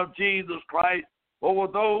name of Jesus Christ over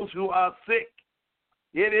those who are sick.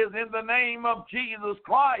 It is in the name of Jesus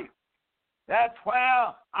Christ. That's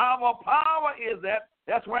where our power is at.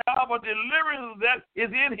 That's where our deliverance is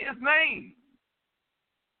in his name.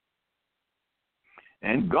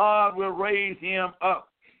 And God will raise him up.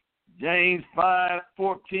 James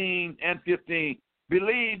 5:14 and 15.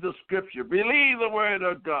 Believe the scripture. Believe the word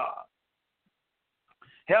of God.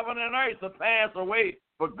 Heaven and earth will pass away,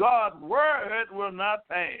 but God's word will not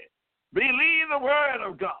pass. Believe the word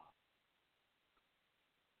of God.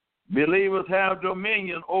 Believers have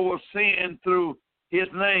dominion over sin through his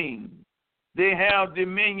name. They have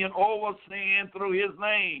dominion over sin through his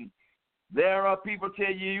name. There are people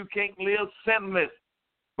tell you can't live sinless.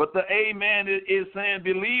 But the amen is saying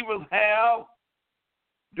believers have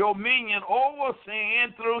dominion over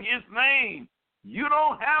sin through his name. You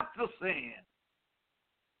don't have to sin.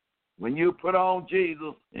 When you put on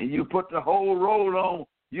Jesus and you put the whole robe on,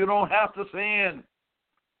 you don't have to sin.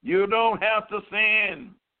 You don't have to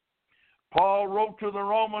sin. Paul wrote to the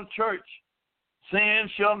Roman church, sin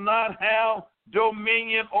shall not have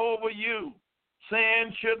dominion over you.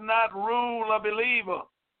 Sin should not rule a believer.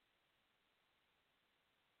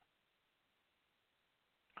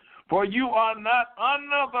 For you are not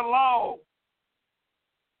under the law,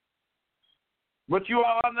 but you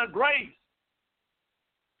are under grace.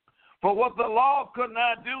 For what the law could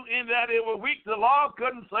not do in that it was weak, the law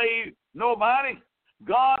couldn't save nobody.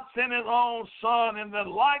 God sent his own son in the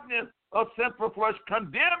likeness of sinful flesh,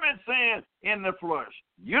 condemning sin in the flesh.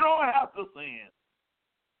 You don't have to sin.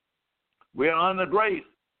 We're under grace.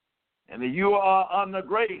 And if you are under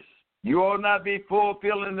grace, you will not be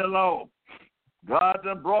fulfilling the law. God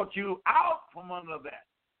done brought you out from under that.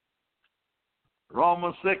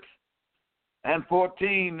 Romans 6 and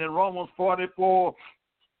 14 and Romans 44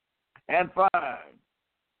 and 5.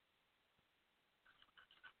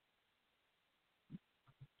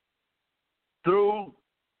 Through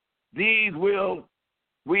these will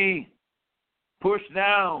we push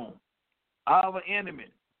down our enemy.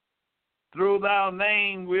 Through thy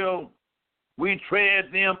name will we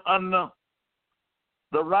tread them under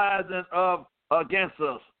the rising of against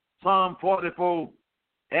us. Psalm 44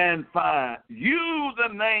 and 5. Use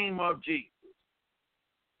the name of Jesus.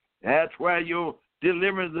 That's where your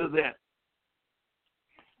deliverance is at.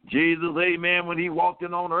 Jesus, amen, when he walked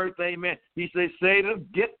in on earth, amen, he said, Satan,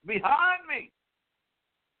 get behind me.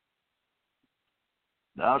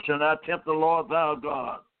 Thou shalt not tempt the Lord thy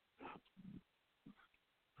God.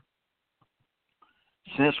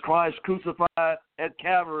 Since Christ crucified at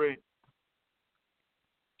Calvary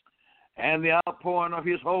and the outpouring of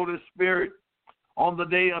his Holy Spirit on the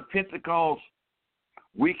day of Pentecost,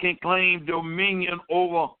 we can claim dominion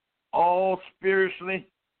over all spiritually,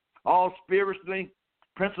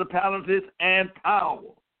 principalities and power.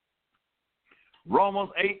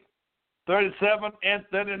 Romans 8:37 and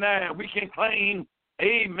 39. We can claim,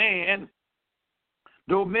 amen,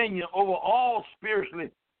 dominion over all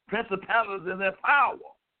spiritually, principalities and their power.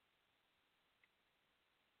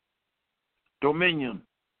 Dominion.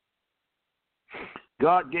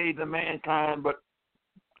 God gave to mankind, but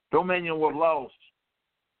dominion was lost.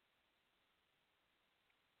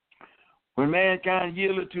 When mankind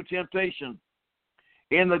yielded to temptation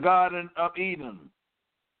in the Garden of Eden,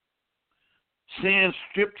 sin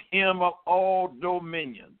stripped him of all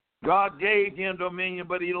dominion. God gave him dominion,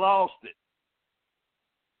 but he lost it.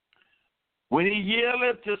 When he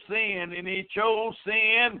yielded to sin and he chose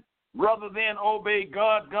sin rather than obey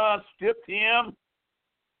God, God stripped him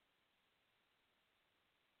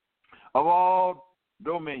of all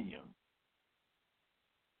dominion.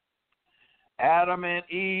 Adam and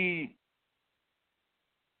Eve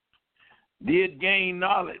did gain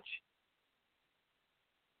knowledge,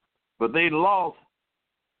 but they lost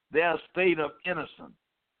their state of innocence.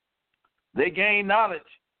 They gained knowledge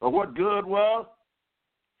of what good was,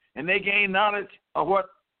 and they gained knowledge of what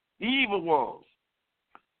evil was,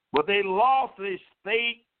 but they lost their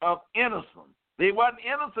state of innocence. They wasn't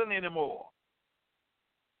innocent anymore.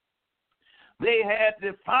 They had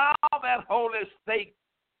defiled that holy state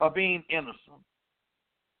of being innocent.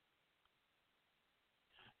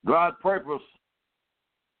 God's purpose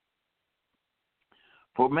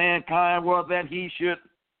for mankind was that he should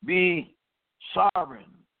be sovereign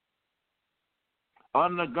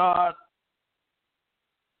under God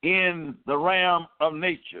in the realm of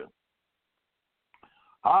nature.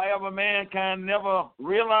 However, mankind never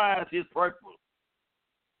realized his purpose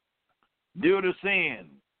due to sin.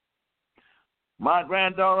 My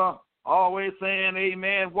granddaughter always saying,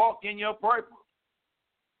 amen, walk in your purpose.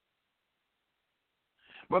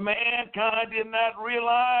 But mankind did not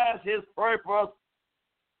realize his purpose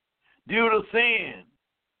due to sin.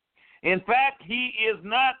 In fact, he is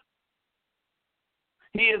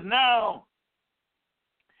now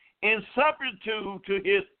in substitute to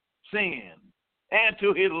his sin and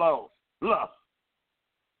to his lust.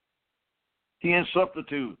 He in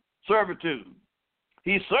servitude.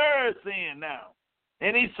 He serves sin now,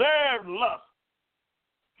 and he served lust.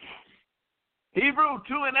 Hebrews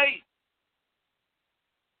 2:8.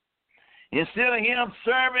 Instead of him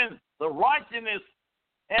serving the righteousness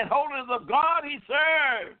and holiness of God, he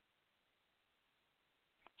served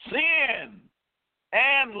sin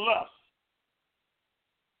and lust.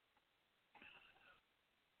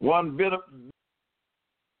 One bit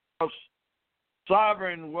of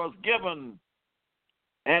sovereign was given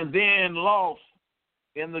and then lost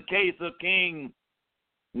in the case of King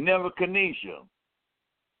Nebuchadnezzar.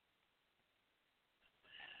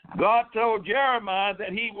 God told Jeremiah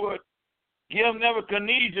that he would give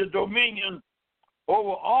Nebuchadnezzar dominion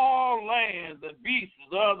over all lands and beasts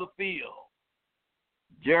of the field.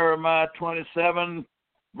 Jeremiah 27,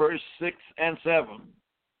 verse 6 and 7.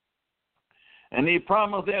 And he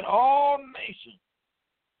promised that all nations,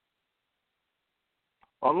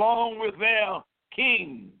 along with their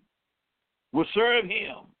king, would serve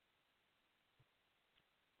him.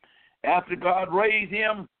 After God raised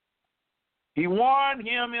him, he warned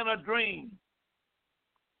him in a dream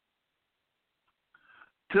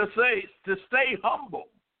to stay humble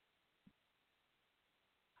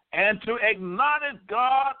and to acknowledge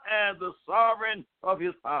God as the sovereign of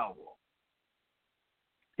his power.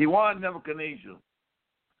 He warned Nebuchadnezzar.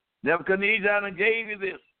 Nebuchadnezzar, I gave you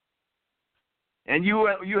this, and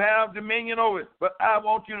you have dominion over it, but I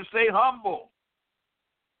want you to stay humble.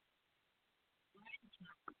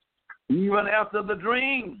 Even after the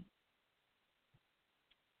dream,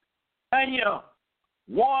 Daniel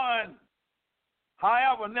warned.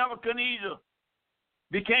 However, Nebuchadnezzar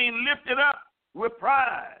became lifted up with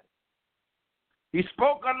pride. He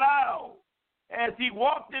spoke aloud as he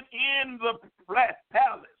walked in the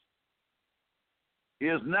palace.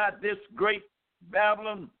 Is not this great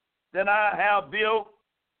Babylon that I have built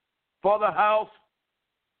for the house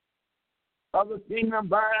of the kingdom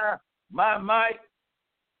by my might,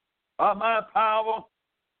 of my power,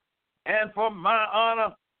 and for my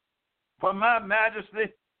honor, for my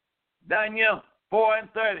majesty? Daniel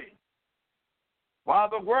 4:30. While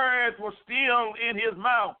the words were still in his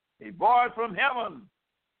mouth, a voice from heaven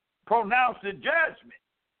pronounced a judgment.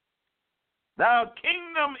 Thy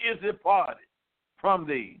kingdom is departed from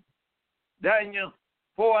thee. Daniel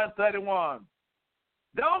 4:31.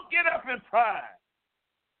 Don't get up in pride.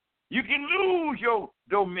 You can lose your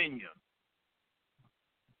dominion.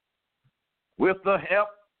 With the help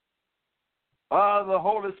of the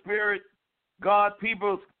Holy Spirit, God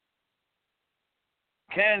people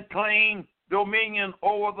can claim dominion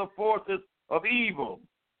over the forces of evil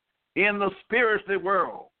in the spiritual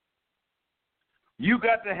world. You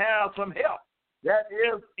got to have some help. That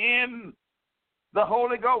is in the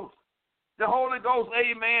Holy Ghost. The Holy Ghost,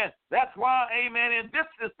 amen. That's why, amen, in this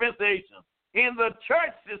dispensation, in the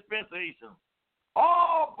church dispensation,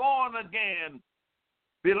 all born again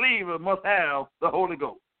believers must have the Holy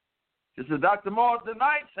Ghost. This is Dr. Moore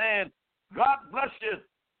tonight saying, God bless you.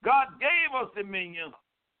 God gave us dominion,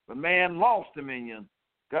 but man lost dominion.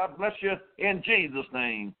 God bless you in Jesus'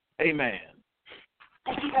 name. Amen.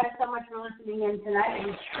 Thank you guys so much for listening in tonight.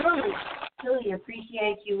 We truly, truly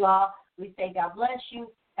appreciate you all. We say God bless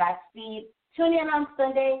you. Godspeed. Tune in on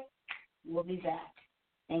Sunday. We'll be back.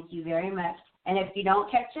 Thank you very much. And if you don't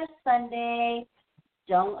catch us Sunday,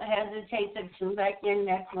 don't hesitate to tune back in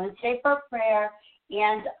next Wednesday for prayer,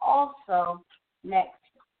 and also next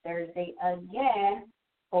Thursday again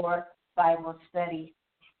for Bible study.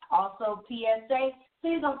 Also, PSA,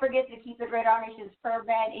 please don't forget to keep the Great Our Nations Prayer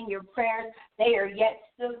Band in your prayers. They are yet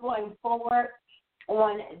still going forward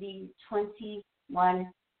on the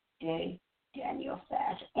 21-day Daniel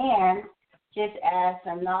fast. And just as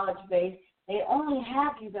some knowledge base, they only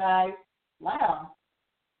have, you guys,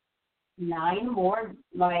 9 more.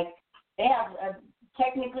 They have,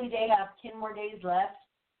 technically they have 10 more days left.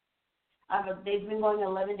 They've been going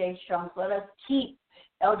 11 days strong. So let us keep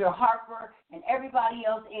Elder Harper and everybody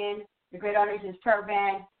else in the Great Our Nations Prayer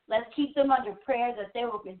Band. Let's keep them under prayer that they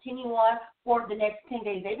will continue on for the next 10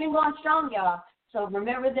 days. They've been going strong, y'all. So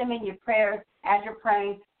remember them in your prayers as you're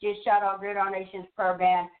praying. Just shout out Great Our Nations Prayer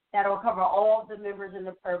Band. That will cover all the members in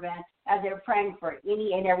the prayer band as they're praying for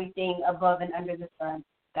any and everything above and under the sun.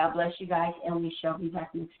 God bless you guys, and we shall be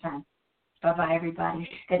back next time. Bye-bye, everybody.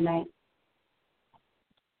 Good night.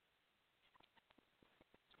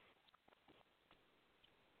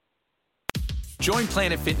 Join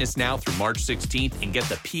Planet Fitness now through March 16th and get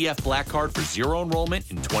the PF Black Card for zero enrollment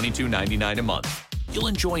and $22.99 a month. You'll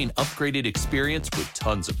enjoy an upgraded experience with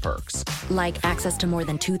tons of perks. Like access to more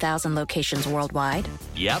than 2,000 locations worldwide?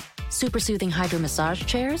 Yep. Super soothing hydro massage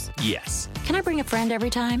chairs? Yes. Can I bring a friend every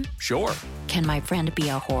time? Sure. Can my friend be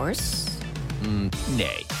a horse?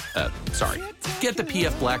 Nay. Sorry. Get the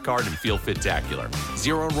PF Black Card and feel fit-tacular.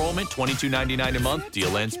 Zero enrollment, $22.99 a month.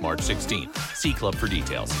 Deal ends March 16th. See Club for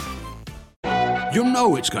details. You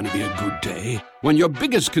know it's going to be a good day when your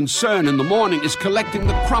biggest concern in the morning is collecting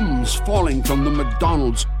the crumbs falling from the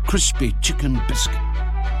McDonald's crispy chicken biscuit.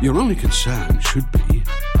 Your only concern should be,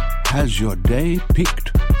 has your day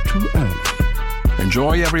peaked too early?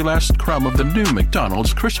 Enjoy every last crumb of the new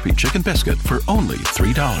McDonald's crispy chicken biscuit for only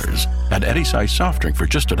 $3. Add any size soft drink for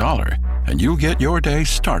just $1, and you'll get your day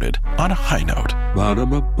started on a high note.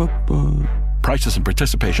 Ba-da-ba-ba-ba. Prices and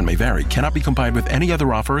participation may vary. Cannot be combined with any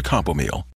other offer or combo meal.